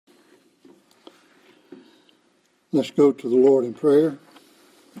Let's go to the Lord in prayer.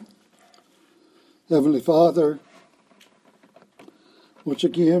 Heavenly Father, once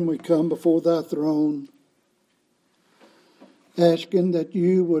again we come before thy throne, asking that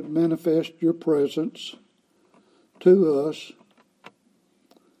you would manifest your presence to us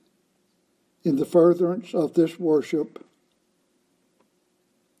in the furtherance of this worship,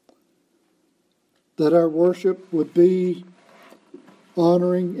 that our worship would be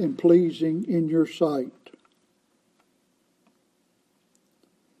honoring and pleasing in your sight.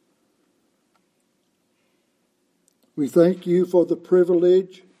 We thank you for the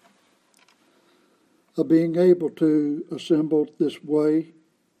privilege of being able to assemble this way,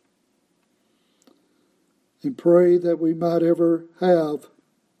 and pray that we might ever have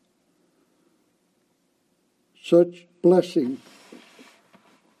such blessing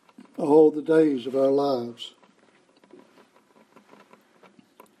all the days of our lives.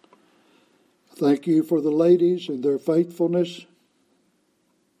 Thank you for the ladies and their faithfulness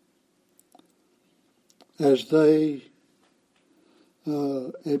as they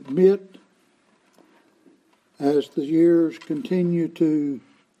admit, as the years continue to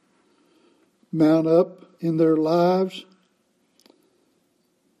mount up in their lives,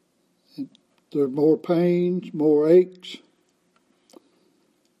 there are more pains, more aches,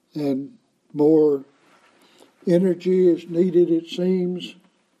 and more energy is needed, it seems,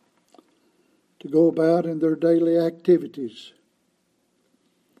 to go about in their daily activities.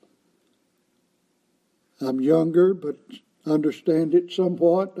 I'm younger, but understand it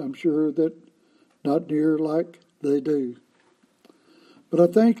somewhat. I'm sure that not near like they do. But I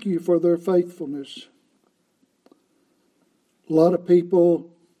thank you for their faithfulness. A lot of people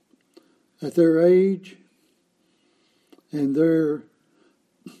at their age and their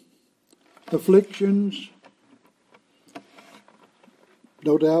afflictions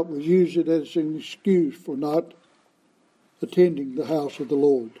no doubt will use it as an excuse for not attending the house of the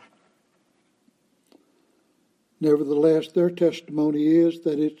Lord. Nevertheless, their testimony is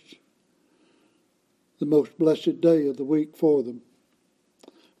that it's the most blessed day of the week for them.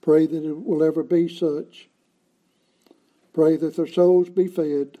 Pray that it will ever be such. Pray that their souls be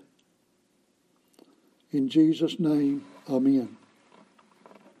fed. In Jesus' name, amen.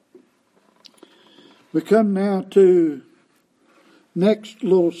 We come now to next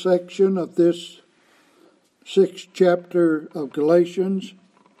little section of this 6th chapter of Galatians,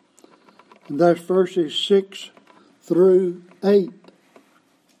 and that's verses 6 through 8.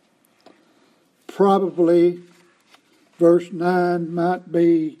 Probably verse 9 might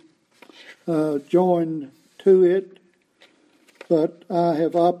be joined to it, but I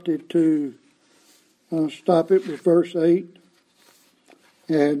have opted to stop it with verse 8.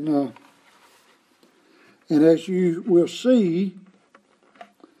 And as you will see,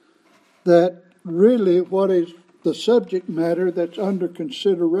 that really what is the subject matter that's under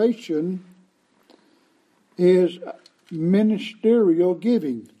consideration is ministerial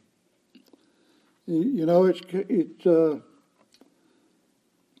giving. You know, it's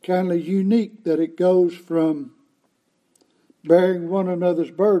kind of unique that it goes from bearing one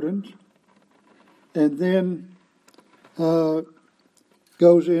another's burdens and then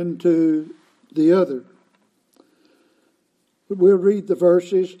goes into the other. We'll read the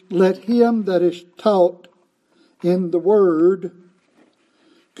verses. Let him that is taught in the word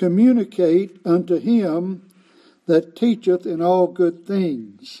communicate unto him that teacheth in all good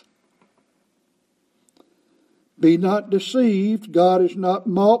things. Be not deceived, God is not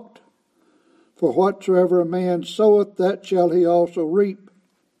mocked, for whatsoever a man soweth, that shall he also reap.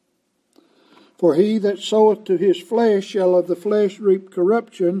 For he that soweth to his flesh shall of the flesh reap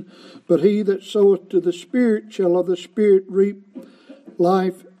corruption, but he that soweth to the Spirit shall of the Spirit reap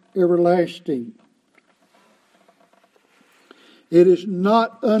life everlasting. It is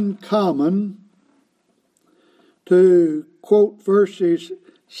not uncommon to quote verses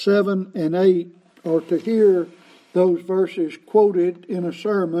 7 and 8, or to hear those verses quoted in a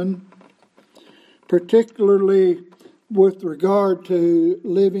sermon, particularly with regard to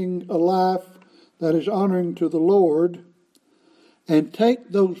living a life that is honoring to the Lord, and take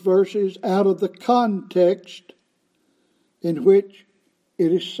those verses out of the context in which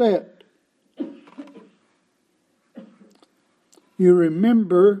it is set. You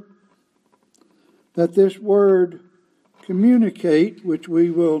remember that this word communicate, which we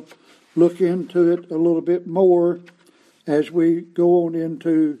will look into it a little bit more as we go on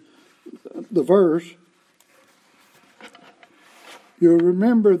into the verse. You'll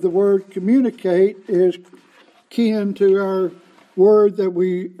remember the word communicate is kin to our word that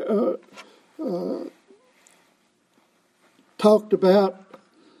we talked about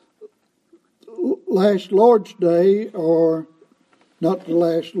last Lord's Day, or not the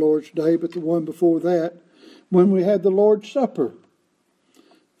last Lord's Day, but the one before that, when we had the Lord's Supper,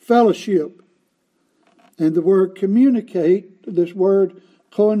 fellowship. And the word communicate, this word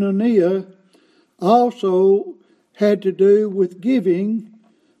koinonia, also had to do with giving,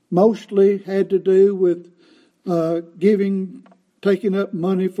 mostly had to do with giving, taking up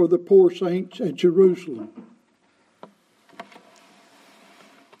money for the poor saints at Jerusalem.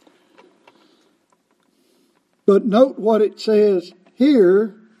 But note what it says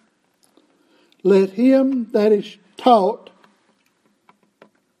here: let him that is taught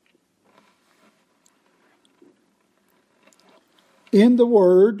in the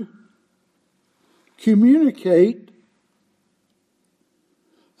word communicate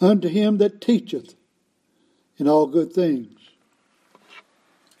unto him that teacheth in all good things.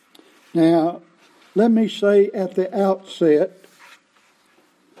 Now, let me say at the outset,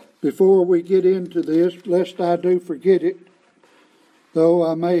 before we get into this, lest I do forget it, though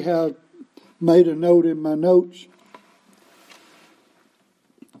I may have made a note in my notes,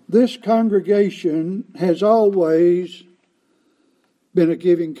 this congregation has always been a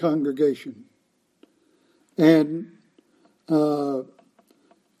giving congregation. And I'm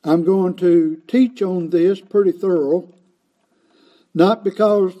going to teach on this pretty thorough, not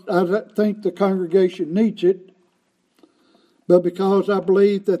because I think the congregation needs it, but because I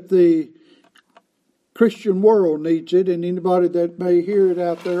believe that the Christian world needs it, and anybody that may hear it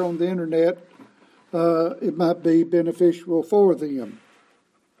out there on the internet, it might be beneficial for them.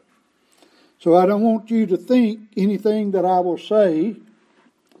 So I don't want you to think anything that I will say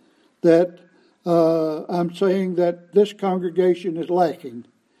that I'm saying that this congregation is lacking.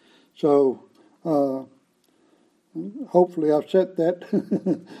 So hopefully I've set that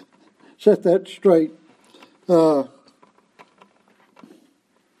set that straight. But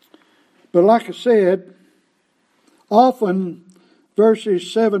like I said, often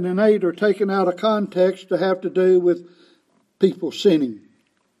verses 7 and 8 are taken out of context to have to do with people sinning.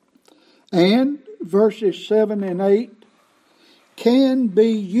 And verses 7 and 8 can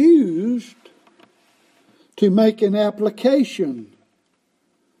be used to make an application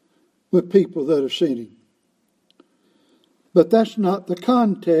with people that are sinning. But that's not the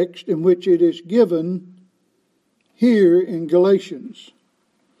context in which it is given here in Galatians.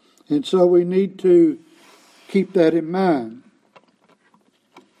 And so we need to keep that in mind.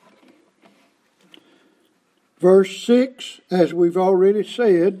 Verse 6, as we've already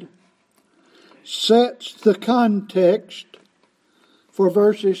said, sets the context for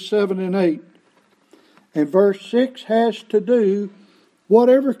verses 7 and 8. And verse 6 has to do,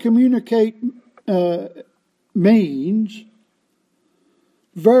 whatever communicate means,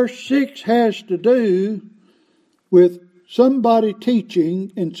 verse 6 has to do with somebody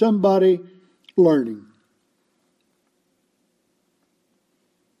teaching and somebody learning.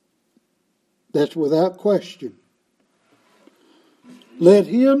 That's without question. Let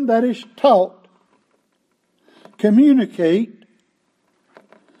him that is taught communicate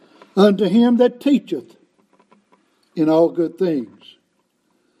unto him that teacheth in all good things.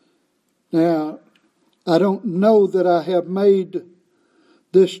 Now, I don't know that I have made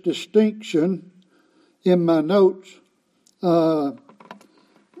this distinction in my notes. And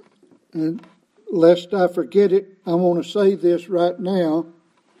lest I forget it, I want to say this right now.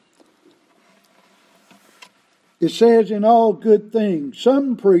 It says in all good things.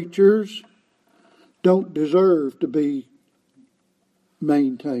 Some preachers don't deserve to be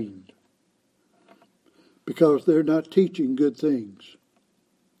maintained because they're not teaching good things.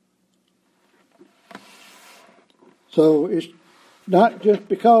 So it's not just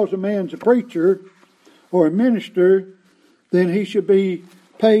because a man's a preacher or a minister, then he should be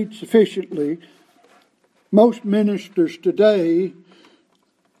paid sufficiently. Most ministers today,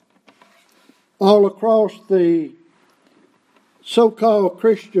 all across the so-called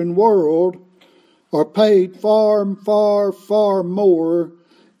Christian world, are paid far, far, far more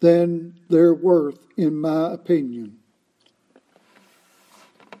than they're worth, in my opinion.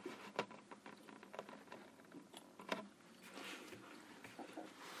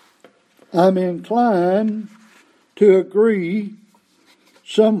 I'm inclined to agree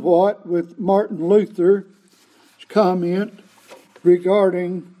somewhat with Martin Luther's comment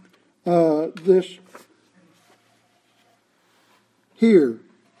regarding this here.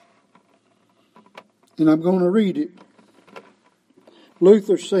 And I'm going to read it.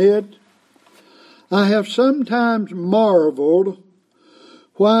 Luther said, I have sometimes marveled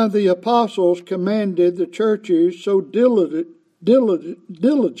why the apostles commanded the churches so diligently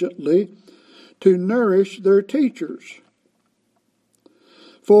to nourish their teachers.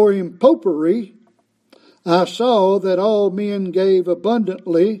 For in popery I saw that all men gave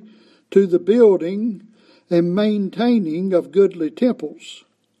abundantly to the building and maintaining of goodly temples,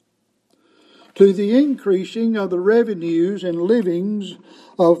 to the increasing of the revenues and livings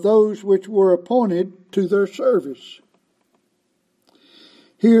of those which were appointed to their service.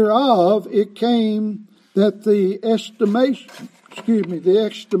 Hereof it came that the estimation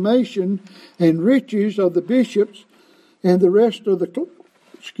and riches of the bishops and the rest of the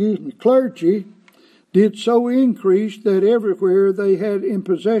clergy did so increase that everywhere they had in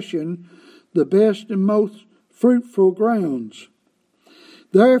possession the best and most fruitful grounds.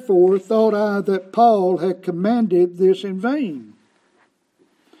 Therefore thought I that Paul had commanded this in vain,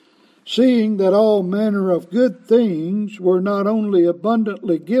 seeing that all manner of good things were not only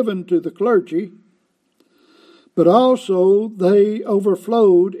abundantly given to the clergy, but also they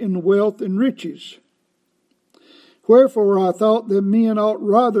overflowed in wealth and riches. Wherefore I thought that men ought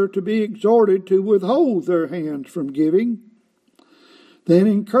rather to be exhorted to withhold their hands from giving, than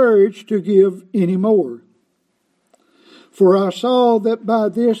encouraged to give any more. For I saw that by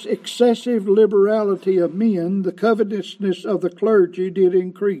this excessive liberality of men, the covetousness of the clergy did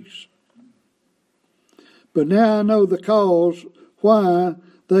increase. But now I know the cause why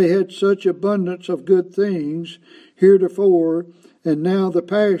they had such abundance of good things heretofore, and now the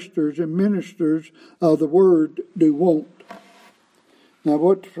pastors and ministers of the word do want. Now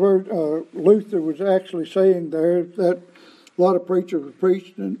what Luther was actually saying there is that a lot of preachers were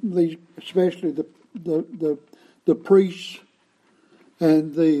preaching, especially the priests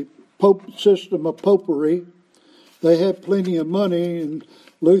and the pope system of popery. They had plenty of money, and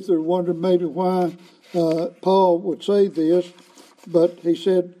Luther wondered maybe why Paul would say this, but he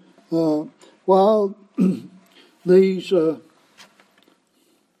said, while these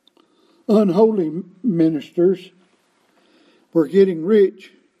unholy ministers were getting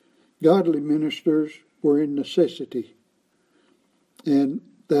rich, godly ministers were in necessity. And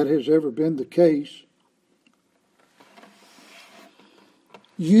that has ever been the case.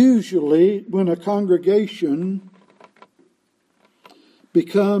 Usually, when a congregation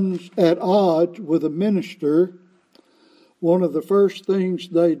becomes at odds with a minister, one of the first things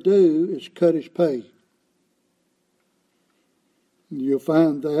they do is cut his pay. You'll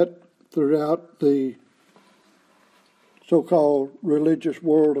find that throughout the so-called religious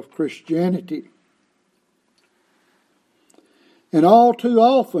world of Christianity. And all too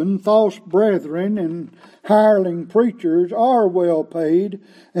often, false brethren and hireling preachers are well paid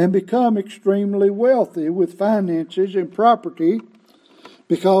and become extremely wealthy with finances and property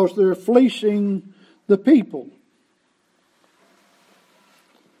because they're fleecing the people.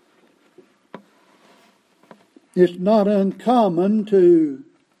 It's not uncommon to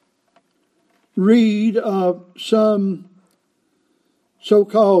read of some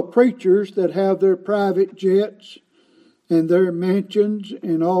so-called preachers that have their private jets and their mansions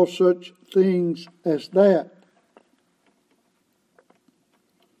and all such things as that.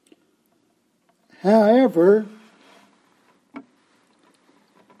 However,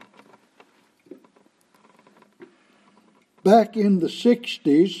 back in the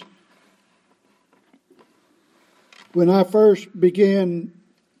 60s, when I first began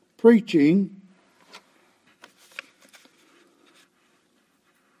preaching,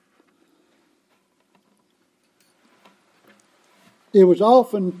 it was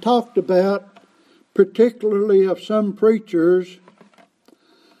often talked about, particularly of some preachers,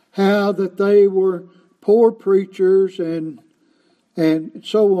 how that they were poor preachers and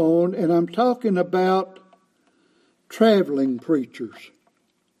so on. And I'm talking about traveling preachers.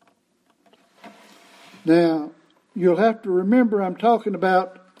 Now, you'll have to remember I'm talking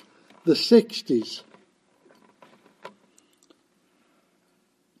about the 60s.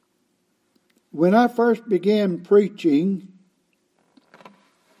 When I first began preaching,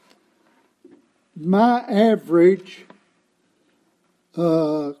 my average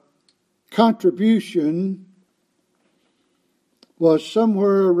contribution was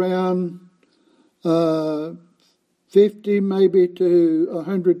somewhere around $50 maybe to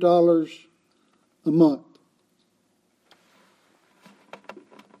 $100 a month.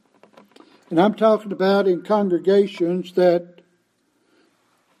 And I'm talking about in congregations that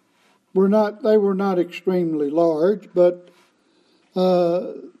were not extremely large, but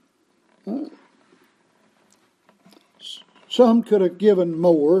some could have given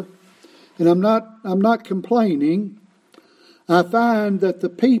more, and I'm not complaining. I find that the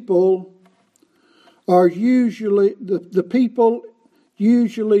people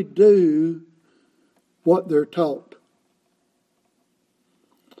usually do what they're taught.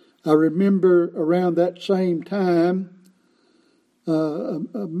 I remember around that same time, a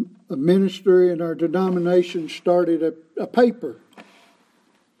minister in our denomination started a paper.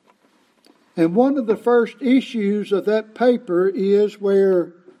 And one of the first issues of that paper is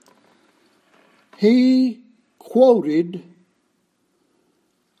where he quoted,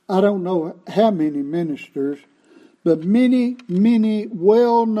 I don't know how many ministers, but many, many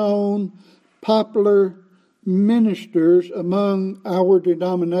well-known, popular ministers among our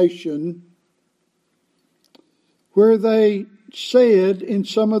denomination, where they said in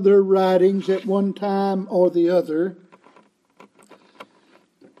some of their writings at one time or the other,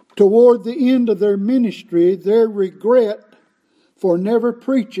 toward the end of their ministry, their regret for never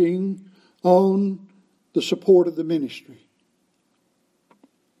preaching on the support of the ministry.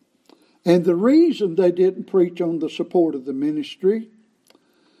 And the reason they didn't preach on the support of the ministry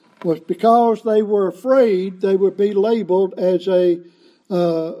was because they were afraid they would be labeled as a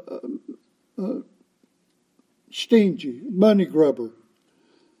stingy, money grubber.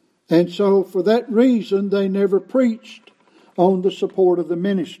 And so for that reason, they never preached on the support of the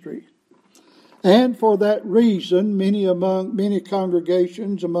ministry. And for that reason, many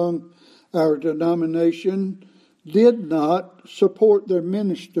congregations among our denomination did not support their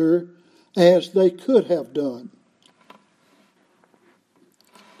minister as they could have done.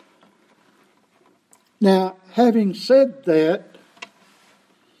 Now, having said that,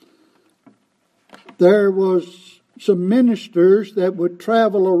 there was some ministers that would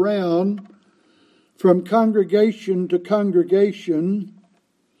travel around from congregation to congregation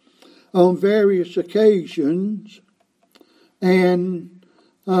on various occasions, and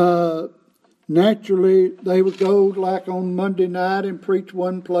naturally they would go like on Monday night and preach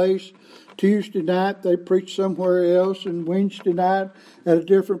one place, Tuesday night they preach somewhere else, and Wednesday night at a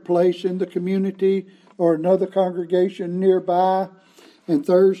different place in the community or another congregation nearby, and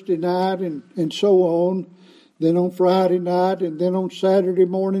Thursday night and so on. Then on Friday night, and then on Saturday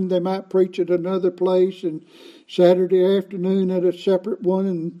morning they might preach at another place, and Saturday afternoon at a separate one,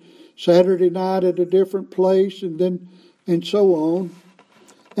 and Saturday night at a different place, and so on.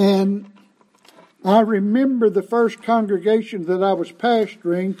 And I remember the first congregation that I was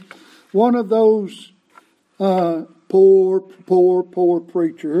pastoring, one of those poor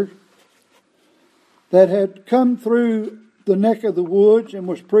preachers that had come through the neck of the woods and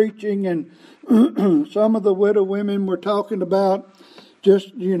was preaching, and some of the widow women were talking about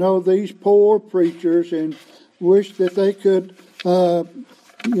just, these poor preachers, and wish that they could,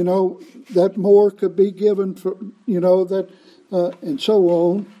 that more could be given for, and so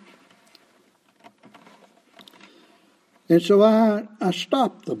on. And so I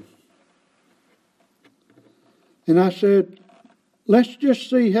stopped them. And I said, let's just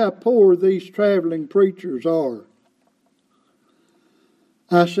see how poor these traveling preachers are.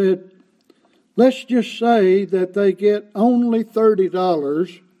 I said, let's just say that they get only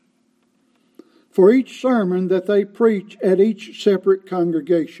 $30 for each sermon that they preach at each separate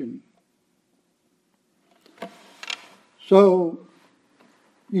congregation. So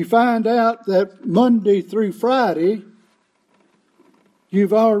you find out that Monday through Friday,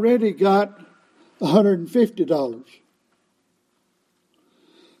 you've already got $150.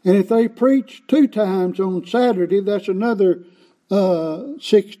 And if they preach 2 times on Saturday, that's another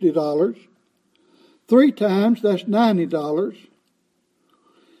 $60. 3 times, that's $90.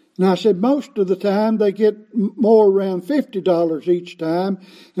 And I said, most of the time they get more around $50 each time.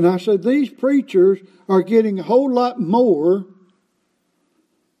 And I said, these preachers are getting a whole lot more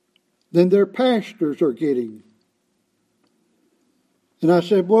than their pastors are getting. And I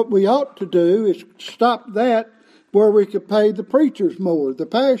said, what we ought to do is stop that where we could pay the preachers more, the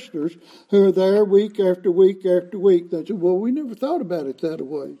pastors who are there week after week after week. They said, well, we never thought about it that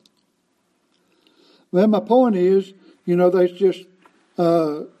way. Well, my point is, they just,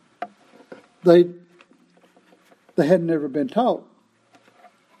 they had never been taught.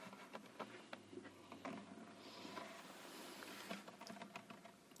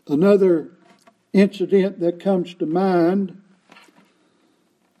 Another incident that comes to mind,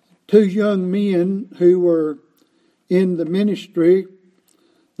 2 young men who were in the ministry,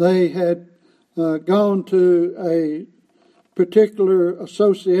 they had gone to a particular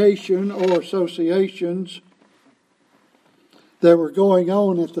association or associations that were going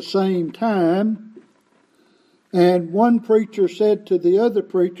on at the same time. And one preacher said to the other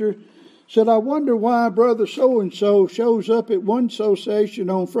preacher, said, I wonder why brother so-and-so shows up at one association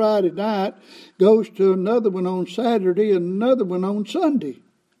on Friday night, goes to another one on Saturday, and another one on Sunday.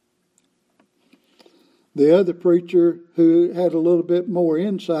 The other preacher, who had a little bit more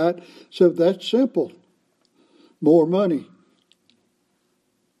insight, said, that's simple. More money.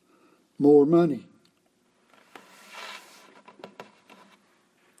 More money.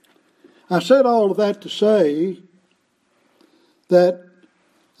 I said all of that to say that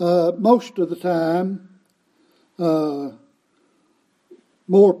most of the time,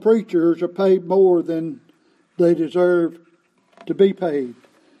 more preachers are paid more than they deserve to be paid.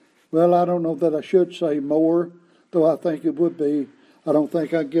 Well, I don't know that I should say more, though I think it would be. I don't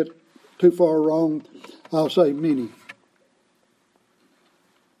think I get too far wrong. I'll say many.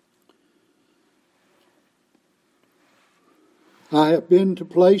 I have been to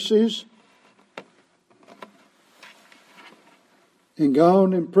places and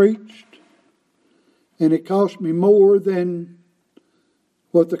gone and preached, and it cost me more than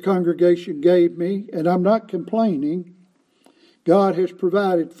what the congregation gave me, and I'm not complaining. God has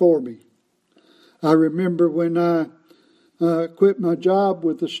provided for me. I remember when I quit my job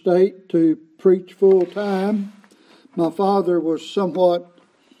with the state to preach full time, my father was somewhat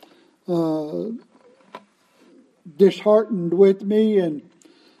disheartened with me and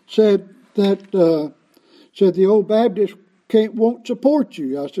said that the Old Baptist won't support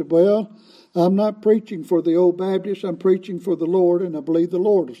you. I said, well, I'm not preaching for the Old Baptist. I'm preaching for the Lord, and I believe the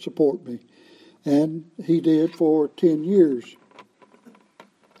Lord will support me. And He did for 10 years.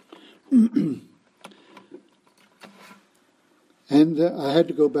 And I had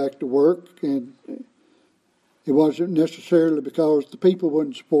to go back to work, and it wasn't necessarily because the people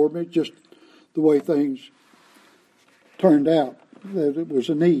wouldn't support me, just the way things turned out, that it was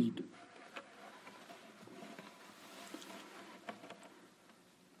a need.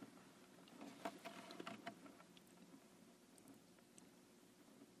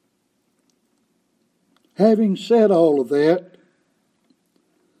 Having said all of that,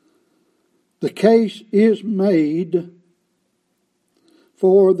 the case is made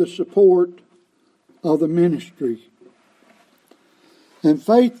for the support of the ministry. And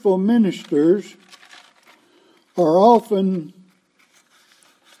faithful ministers are often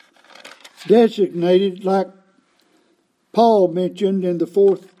designated, like Paul mentioned in the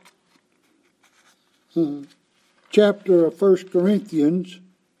 4th chapter of 1 Corinthians,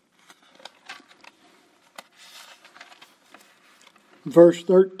 verse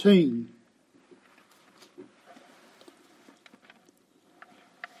 13.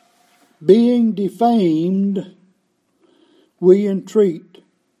 Being defamed, we entreat.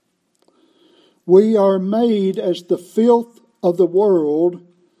 We are made as the filth of the world,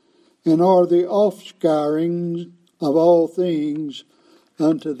 and are the offscourings of all things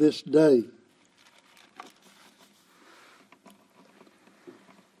unto this day.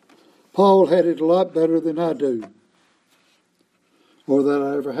 Paul had it a lot better than I do, or that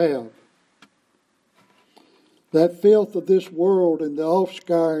I ever have. That filth of this world and the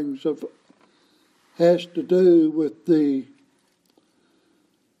offscourings has to do with the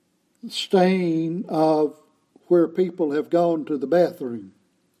stain of where people have gone to the bathroom.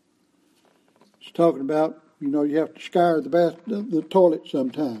 It's talking about, you have to scour the toilet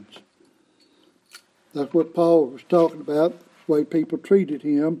sometimes. That's what Paul was talking about, the way people treated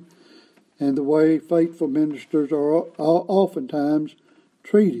him and the way faithful ministers are oftentimes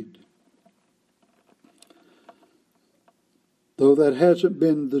treated. Though that hasn't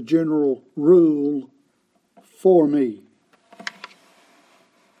been the general rule for me.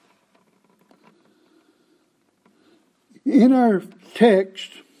 In our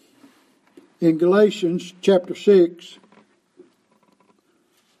text, in Galatians chapter 6,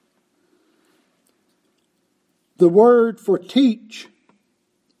 the word for teach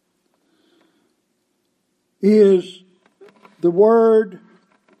is the word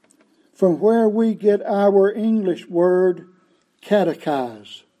from where we get our English word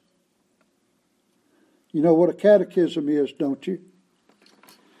catechize. You know what a catechism is, don't you?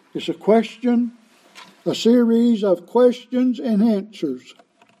 It's a series of questions and answers.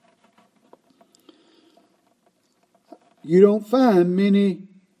 You don't find many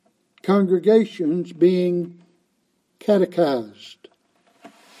congregations being catechized.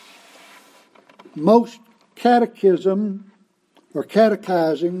 Most catechism, or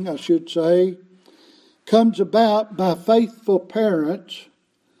catechizing, I should say, comes about by faithful parents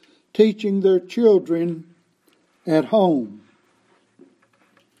teaching their children at home.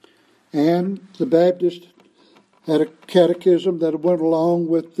 And the Baptist had a catechism that went along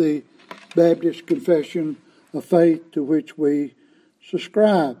with the Baptist Confession of Faith to which we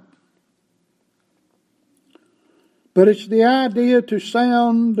subscribe. But it's the idea to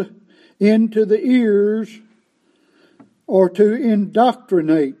sound into the ears or to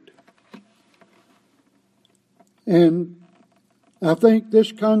indoctrinate. And I think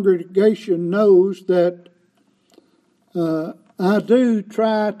this congregation knows that I do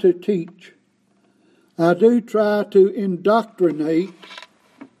try to teach. I do try to indoctrinate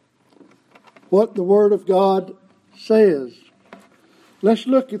what the Word of God says. Let's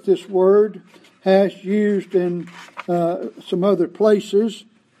look at this word as used in some other places.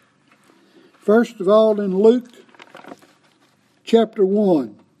 First of all, in Luke chapter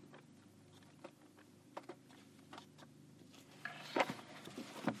 1.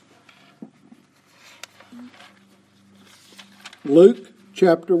 Luke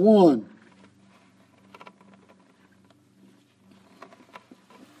chapter 1.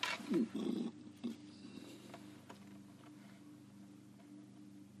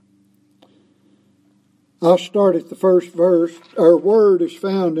 I'll start at the first verse. Our word is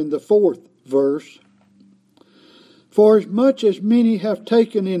found in the 4th verse. For as much as many have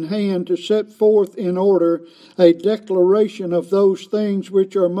taken in hand to set forth in order a declaration of those things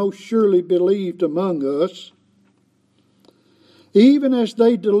which are most surely believed among us, even as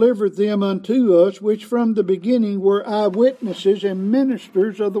they delivered them unto us, which from the beginning were eyewitnesses and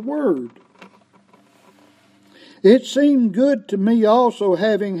ministers of the word. It seemed good to me also,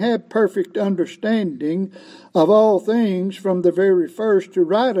 having had perfect understanding of all things from the very first, to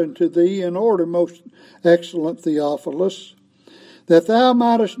write unto thee in order, most excellent Theophilus, that thou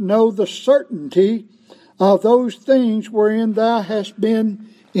mightest know the certainty of those things wherein thou hast been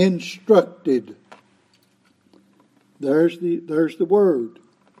instructed. There's the word.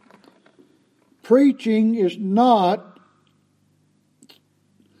 Preaching is not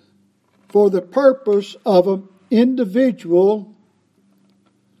for the purpose of an individual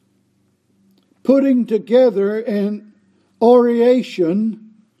putting together an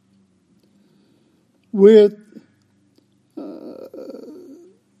oration with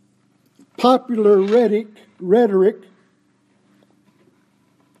popular rhetoric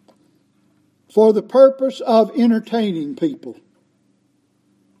for the purpose of entertaining people.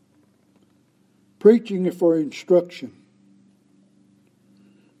 Preaching is for instruction.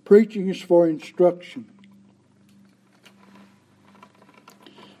 Preaching is for instruction.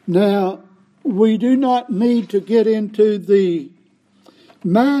 Now, we do not need to get into the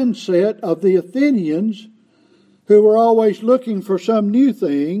mindset of the Athenians, who were always looking for some new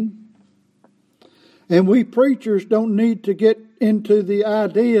thing. And we preachers don't need to get into the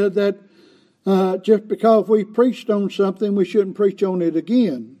idea that just because we preached on something, we shouldn't preach on it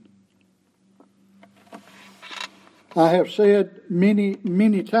again. I have said many,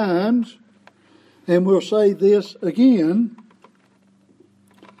 many times, and we'll say this again,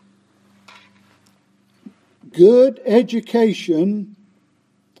 good education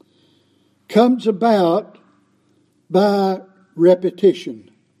comes about by repetition.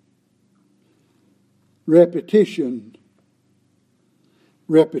 Repetition.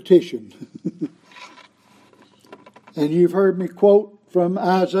 Repetition. And you've heard me quote from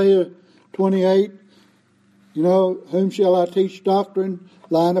Isaiah 28, whom shall I teach doctrine?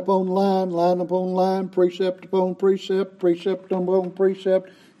 Line upon line, precept upon precept, precept upon precept,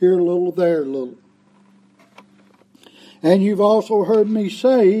 here a little, there a little. And you've also heard me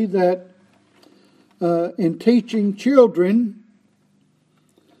say that in teaching children,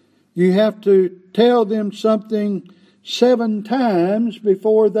 you have to tell them something 7 times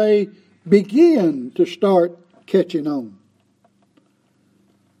before they begin to start catching on.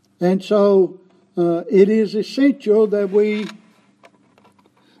 And so it is essential that we,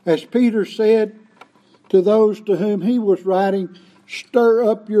 as Peter said to those to whom he was writing, stir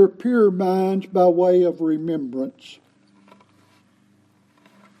up your pure minds by way of remembrance.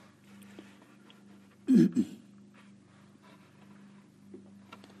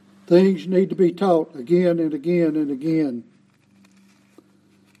 Things need to be taught again and again and again.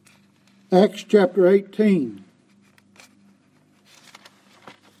 Acts chapter 18.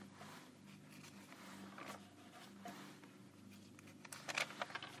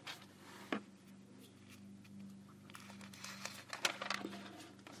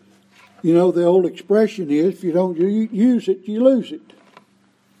 The old expression is, if you don't use it, you lose it.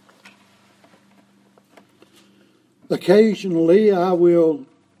 Occasionally, I will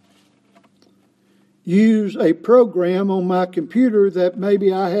use a program on my computer that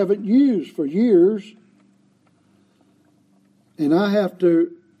maybe I haven't used for years, and I have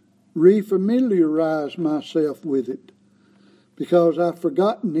to refamiliarize myself with it because I've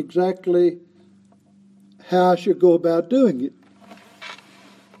forgotten exactly how I should go about doing it.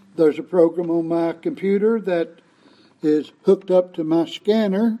 There's a program on my computer that is hooked up to my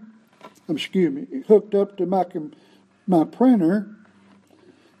scanner, hooked up to my printer,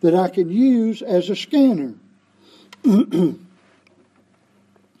 that I can use as a scanner. And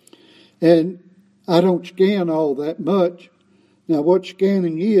I don't scan all that much. Now, what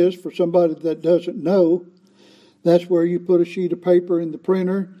scanning is, for somebody that doesn't know, that's where you put a sheet of paper in the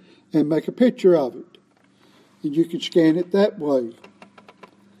printer and make a picture of it. And you can scan it that way.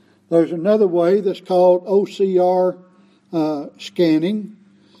 There's another way that's called OCR scanning,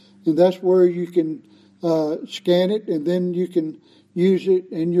 and that's where you can scan it, and then you can use it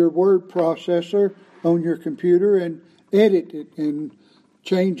in your word processor on your computer and edit it and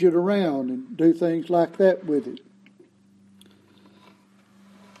change it around and do things like that with it.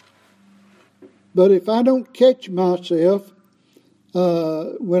 But if I don't catch myself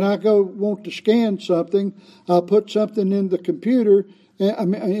when I want to scan something, I'll put something in the computer,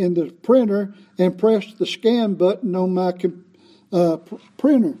 in the printer, and press the scan button on my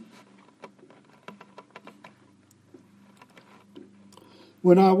printer.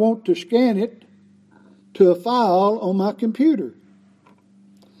 When I want to scan it to a file on my computer.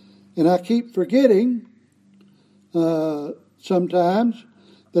 And I keep forgetting sometimes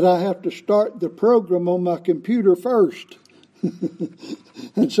that I have to start the program on my computer first.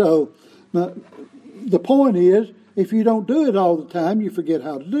 And so the point is, if you don't do it all the time, you forget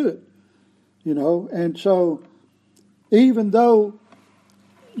how to do it. And so even though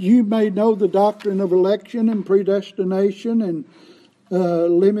you may know the doctrine of election and predestination and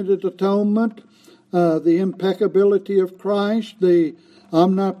limited atonement, the impeccability of Christ, the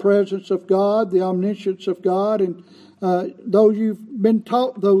omnipresence of God, the omniscience of God, and though you've been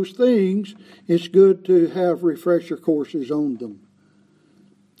taught those things, it's good to have refresher courses on them.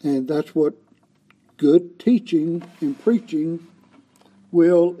 And that's what good teaching and preaching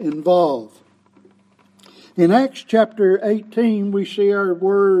will involve. In Acts chapter 18, we see our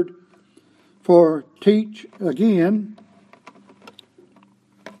word for teach again.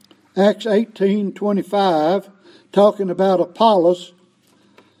 Acts 18:25, talking about Apollos.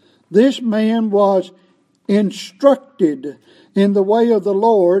 This man was instructed in the way of the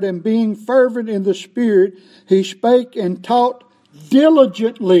Lord, and being fervent in the Spirit, he spake and taught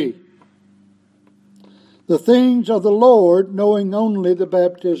diligently the things of the Lord, knowing only the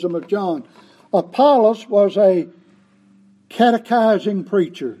baptism of John. Apollos was a catechizing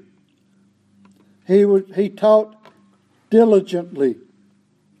preacher. He taught diligently.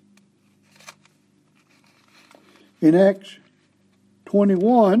 In Acts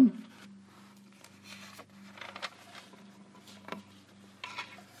 21,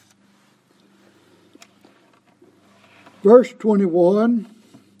 verse 21,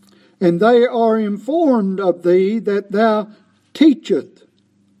 and they are informed of thee that thou teachest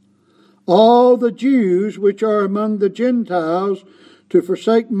all the Jews which are among the Gentiles to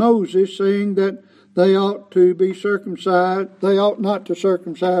forsake Moses, saying that they ought to be circumcised, they ought not to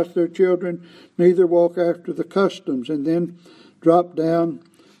circumcise their children, neither walk after the customs. And then drop down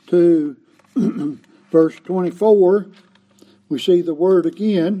to verse 24, we see the word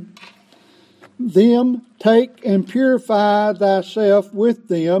again. Them take and purify thyself with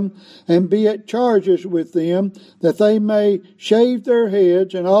them, and be at charges with them, that they may shave their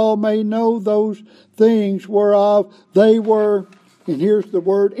heads, and all may know those things whereof they were, and here's the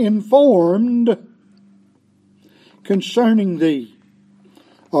word, informed concerning thee,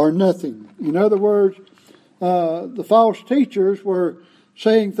 are nothing. In other words, the false teachers were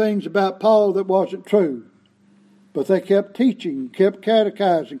saying things about Paul that wasn't true. But they kept teaching, kept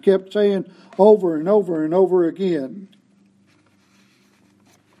catechizing, kept saying over and over and over again.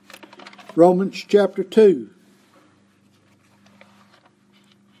 Romans chapter 2.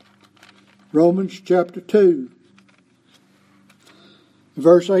 Romans chapter 2.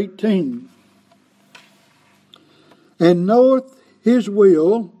 Verse 18. And knoweth his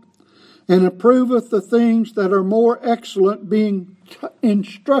will, and approveth the things that are more excellent, being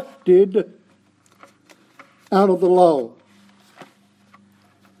instructed out of the law.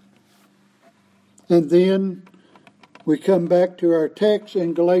 And then we come back to our text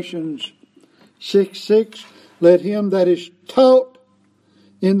in Galatians 6:6. Let him that is taught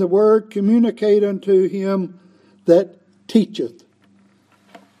in the word communicate unto him that teacheth.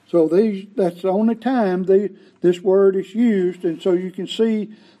 So that's the only time this word is used, and so you can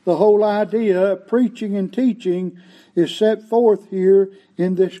see the whole idea of preaching and teaching is set forth here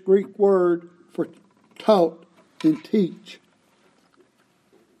in this Greek word for taught and teach.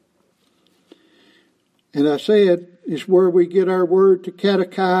 And I said it's where we get our word to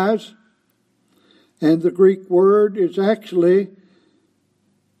catechize, and the Greek word is actually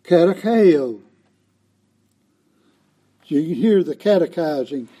katecheo. So you can hear the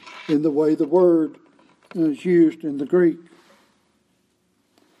catechizing in the way the word is used in the Greek.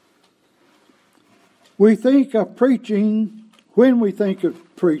 We think of preaching, when we think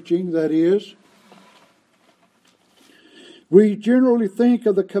of preaching, that is, we generally think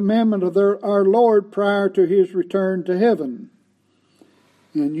of the commandment of our Lord prior to his return to heaven.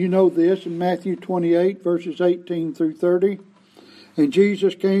 And you know this in Matthew 28, verses 18 through 30. And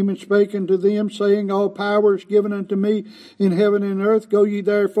Jesus came and spake unto them, saying, All power is given unto me in heaven and earth. Go ye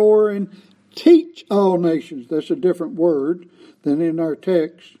therefore and teach all nations. That's a different word than in our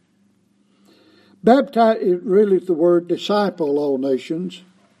text. Baptize, it really is the word disciple all nations.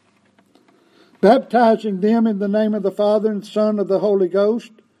 Baptizing them in the name of the Father and the Son of the Holy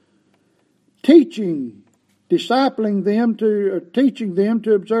Ghost. Teaching them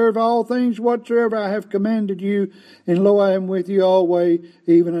to observe all things whatsoever I have commanded you, and lo, I am with you always,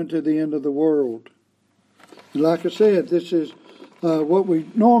 even unto the end of the world. And like I said, this is what we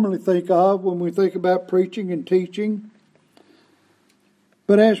normally think of when we think about preaching and teaching.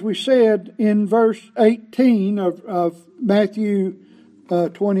 But as we said in verse 18 of Matthew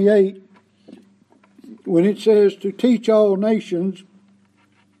 28, when it says to teach all nations,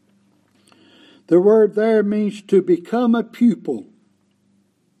 the word there means to become a pupil,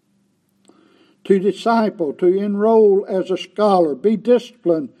 to disciple, to enroll as a scholar, be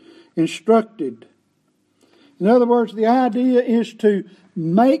disciplined, instructed. In other words, the idea is to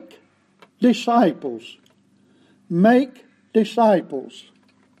make disciples. Make disciples.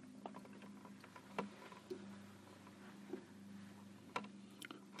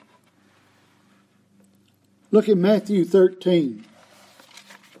 Look at Matthew 13.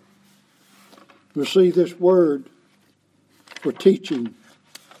 We'll see this word for teaching.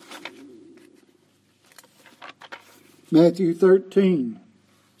 Matthew 13,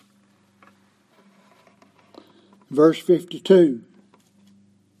 verse 52.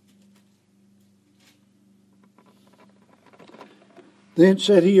 Then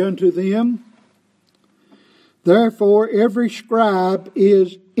said he unto them, Therefore every scribe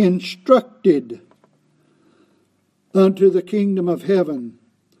is instructed unto the kingdom of heaven.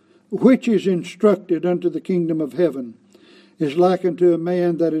 Which is instructed unto the kingdom of heaven is like unto a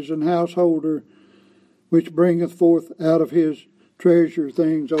man that is an householder, which bringeth forth out of his treasure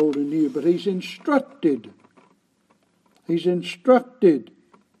things old and new. But he's instructed. He's instructed.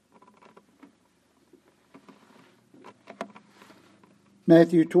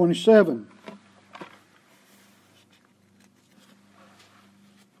 Matthew 27.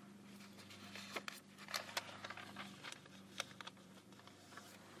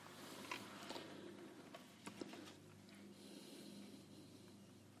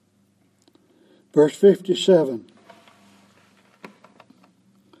 Verse 57.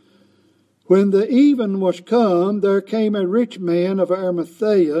 When the even was come, there came a rich man of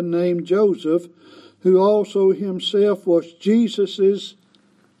Arimathea named Joseph, who also himself was Jesus'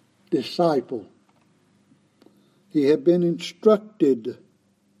 disciple. He had been instructed.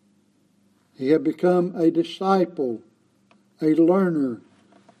 He had become a disciple, a learner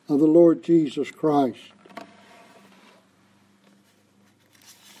of the Lord Jesus Christ.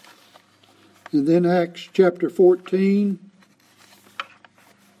 And then Acts chapter 14.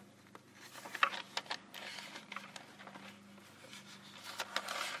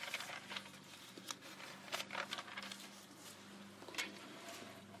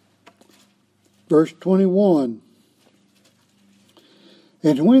 Verse 21.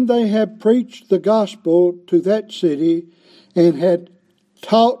 And when they had preached the gospel to that city and had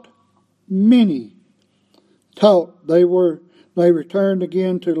taught many, they returned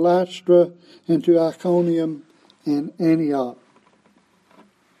again to Lystra and to Iconium and Antioch.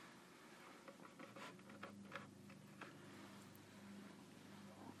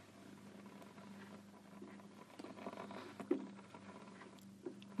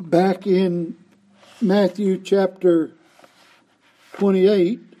 Back in Matthew chapter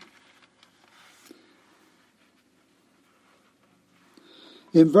 28,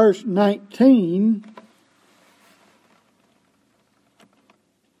 in verse 19,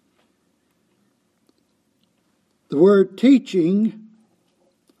 the word teaching,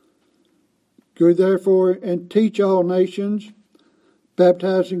 go therefore and teach all nations,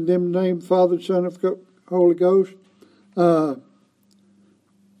 baptizing them in the name of the Father, Son, and Holy Ghost. Now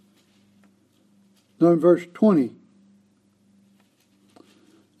in verse 20,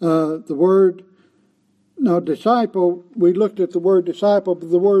 the word, disciple, we looked at the word disciple, but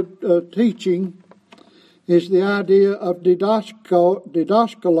the word teaching is the idea of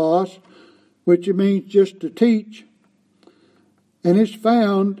didaskalos, which means just to teach, and it's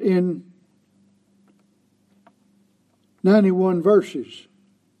found in 91 verses.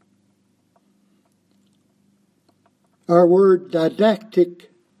 Our word didactic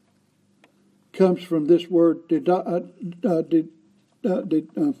comes from this word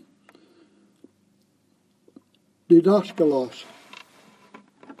didaskalos,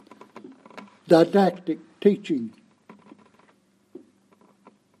 didactic, teaching.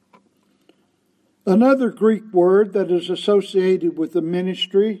 Another Greek word that is associated with the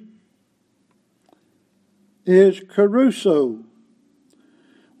ministry is kerusso,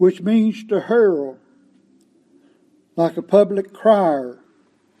 which means to herald, like a public crier.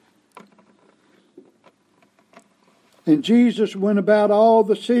 And Jesus went about all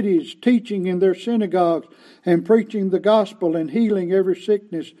the cities, teaching in their synagogues and preaching the gospel and healing every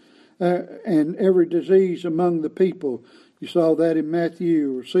sickness and every disease among the people. You saw that in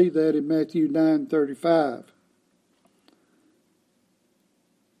Matthew, or see that in Matthew 9:35.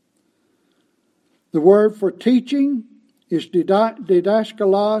 The word for teaching is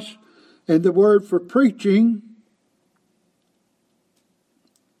didaskalos, and the word for preaching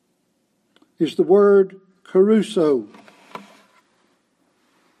is the word kerusso.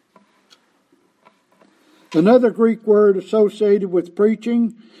 Another Greek word associated with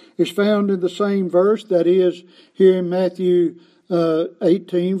preaching is found in the same verse, that is here in Matthew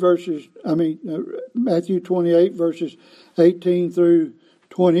Matthew 28 verses 18 through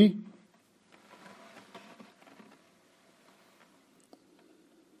 20.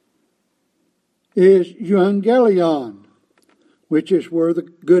 Is euangelion, which is where the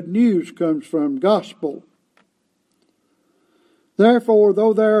good news comes from, gospel. Therefore,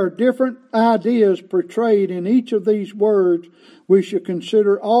 though there are different ideas portrayed in each of these words, we should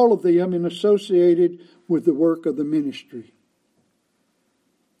consider all of them and associated with the work of the ministry.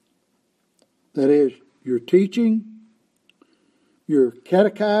 That is, you're teaching, you're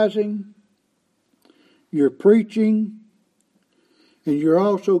catechizing, you're preaching, and you're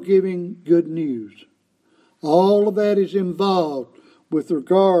also giving good news. All of that is involved with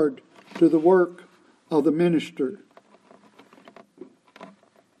regard to the work of the minister.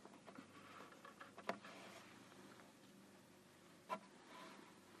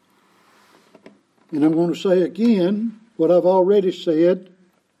 And I'm going to say again what I've already said.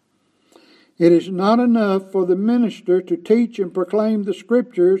 It is not enough for the minister to teach and proclaim the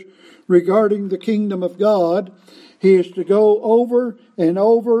Scriptures regarding the kingdom of God. He is to go over and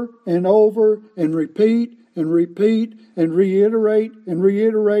over and over and repeat and repeat and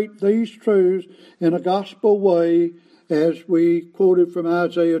reiterate these truths in a gospel way, as we quoted from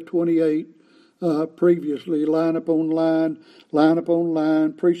Isaiah 28 previously, line upon line,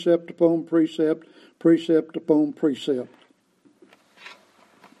 precept upon precept, precept upon precept.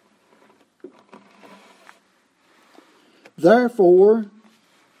 Therefore,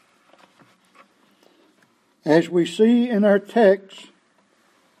 as we see in our text,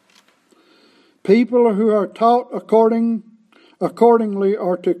 people who are taught accordingly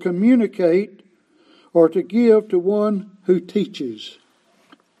are to communicate or to give to one who teaches.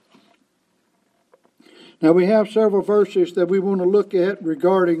 Now we have several verses that we want to look at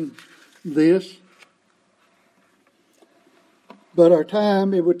regarding this. But our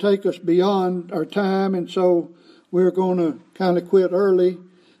time, it would take us beyond our time, and so we're going to kind of quit early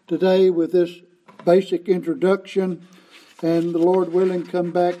today with this basic introduction, and the Lord willing,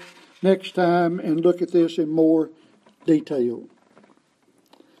 come back next time and look at this in more detail.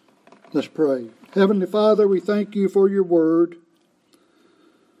 Let's pray. Heavenly Father, we thank you for your word.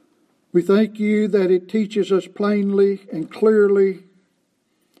 We thank you that it teaches us plainly and clearly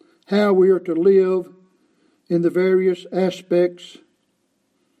how we are to live in the various aspects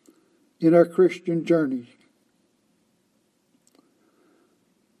in our Christian journey.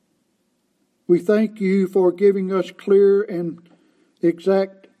 We thank you for giving us clear and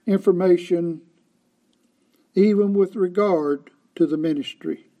exact information, even with regard to the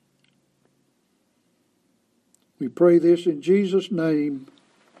ministry. We pray this in Jesus' name.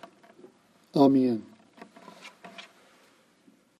 Amen.